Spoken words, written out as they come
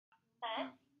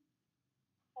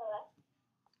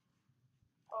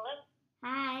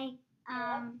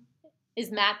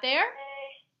Is Matt there?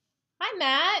 Hey, Hi,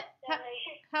 Matt. Debbie.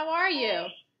 How are you?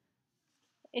 Hey,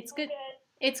 It's I'm good.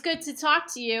 good. It's good to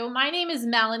talk to you. My name is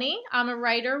Melanie. I'm a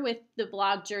writer with the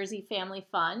blog Jersey Family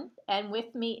Fun, and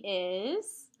with me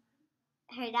is.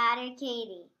 Her daughter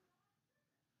Katie.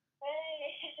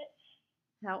 Hey.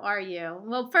 How are you?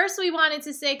 Well, first we wanted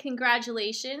to say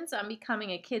congratulations on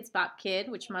becoming a Kidz Bop Kid,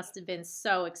 which must have been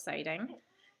so exciting.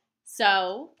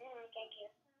 So, Thank you.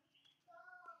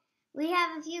 We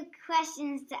have a few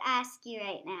questions to ask you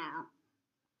right now.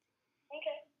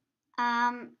 Okay.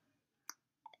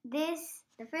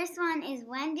 The first one is,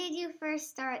 when did you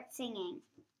first start singing?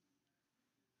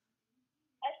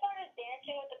 I started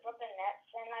dancing with the Brooklyn Nets,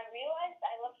 and I realized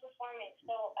I love performing,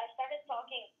 so I started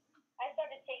talking. I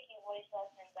started taking voice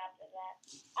lessons after that.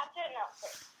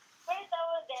 First I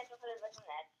was dancing for the Brooklyn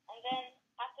Nets, and then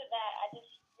after that, I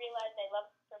just realized I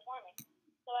loved performing.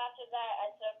 So after that, I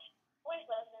took voice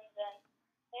lessons, and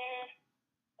there,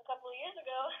 a couple of years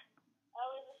ago, I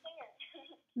was a singer.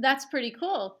 that's pretty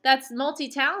cool. That's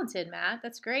multi-talented, Matt.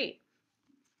 That's great.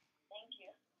 Thank you.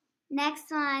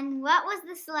 Next one, what was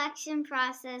the selection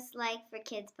process like for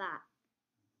Kidz Bop?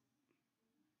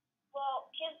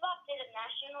 Well, Kidz Bop did a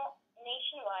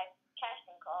nationwide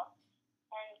casting call,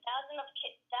 and thousands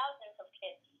of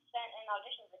kids sent in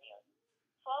audition videos.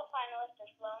 12 finalists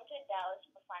are flown to Dallas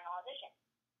for final audition.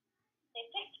 They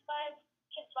picked five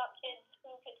Kidz Bop kids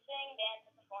who could sing, dance,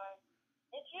 and perform.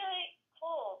 It's really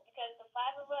cool because the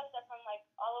five of us are from like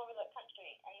all over the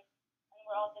country, and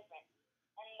we're all different,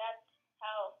 and that's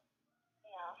how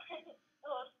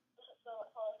the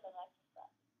whole selection stuff.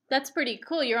 That's pretty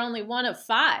cool. You're only one of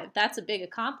five. That's a big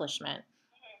accomplishment.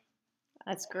 Mm-hmm.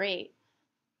 That's great.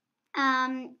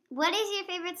 What is your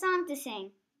favorite song to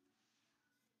sing?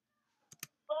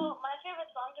 Well, my favorite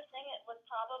song to sing it would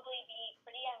probably be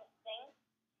 "Pretty Young Thing"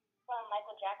 from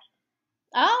Michael Jackson.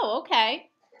 Oh, okay.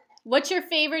 What's your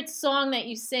favorite song that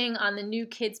you sing on the new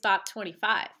Kidz Bop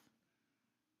 25?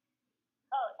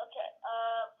 Oh, okay.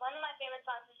 One of my favorite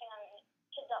songs to sing on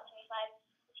Kidz Bop 25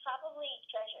 is probably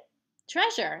 "Treasure."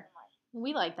 Treasure.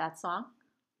 We like that song.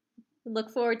 We look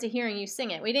forward to hearing you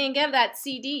sing it. We didn't get that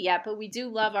CD yet, but we do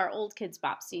love our old Kidz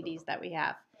Bop CDs that we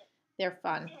have. They're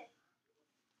fun.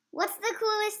 What's the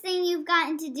coolest thing you've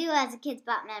gotten to do as a Kidz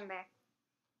Bop member?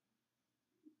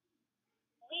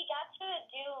 We got to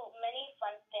do many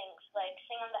fun things, like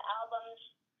sing on the albums,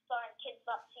 star in Kidz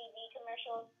Bop TV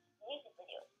commercials, and music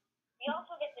videos. We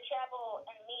also get to travel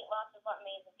and meet lots of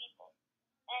amazing people.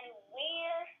 And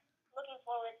we're looking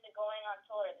forward to going on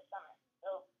tour this summer.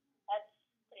 So that's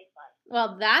pretty fun.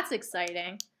 Well, that's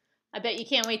exciting. I bet you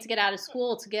can't wait to get out of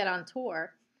school to get on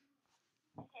tour.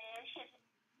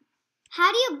 How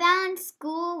do you balance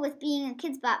school with being a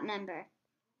Kidz Bop member?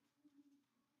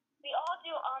 We all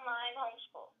do online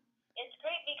homeschool. It's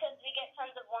great because we get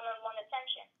tons of one-on-one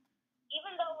attention.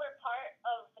 Even though we're part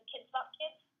of the Kidz Bop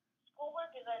Kids,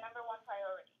 schoolwork is our number one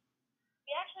priority.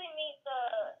 We actually meet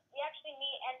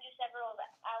and do several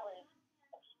hours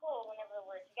of school whenever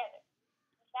we're together.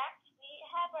 In fact, we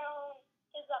have our own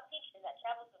Kidz Bop teacher that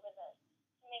travels with us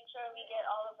to make sure we get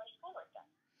all of our schoolwork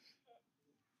done.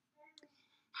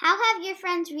 How have your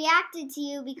friends reacted to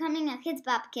you becoming a Kidz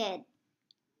Bop kid?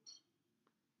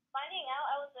 Finding out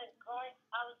I was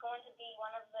going to be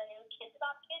one of the new Kidz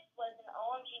Bop Kids was an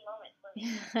OMG moment for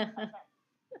me. My friends.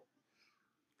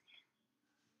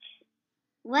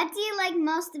 What do you like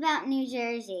most about New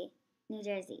Jersey? I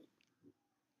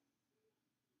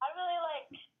really like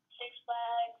Six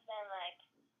Flags and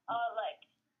all like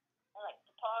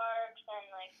the parks and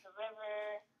like the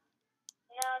river.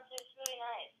 It's just really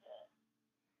nice.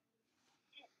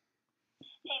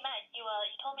 Hey Matt, you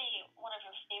told me one of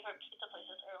your favorite pizza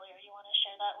places earlier. You want to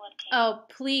share that with Kate? Oh,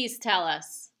 please tell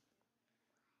us.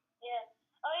 Yeah.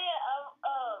 Oh yeah.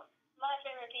 My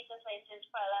favorite pizza place is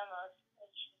Palermo's,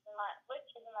 which is in my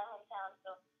hometown.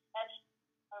 So that's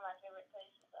one of my favorite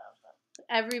places also.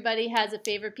 Everybody has a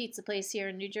favorite pizza place here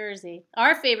in New Jersey.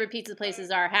 Our favorite pizza place is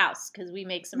our house because we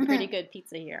make some pretty good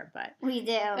pizza here. But We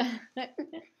do.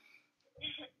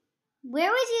 Where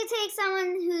would you take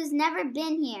someone who's never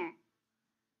been here?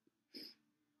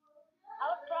 I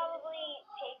would probably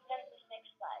take them to Six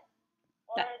Flags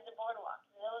or the boardwalk.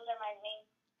 Those are my main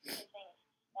two things.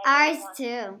 Ours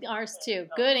too. Ours too.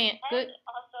 Go. Good. And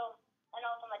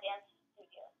also my dance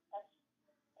studio. That's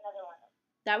another one.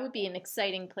 That would be an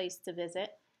exciting place to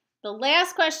visit. The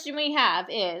last question we have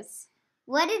is,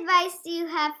 what advice do you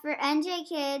have for NJ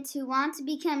kids who want to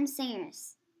become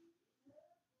singers?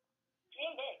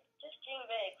 Dream big. Just dream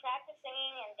big. Practice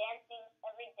singing and dancing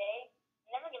every day.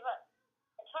 Never give up.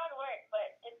 It's hard work,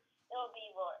 but it would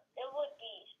be worth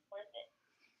it.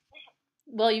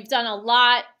 Well, you've done a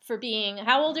lot for being,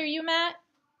 how old are you, Matt?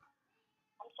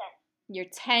 I'm 10. You're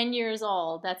 10 years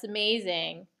old. That's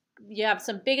amazing. You have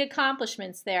some big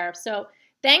accomplishments there. So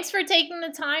thanks for taking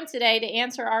the time today to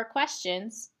answer our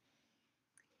questions.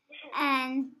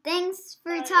 And thanks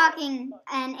for talking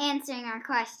and answering our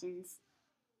questions.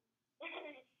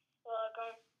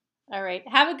 Welcome. All right.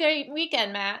 Have a great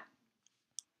weekend, Matt.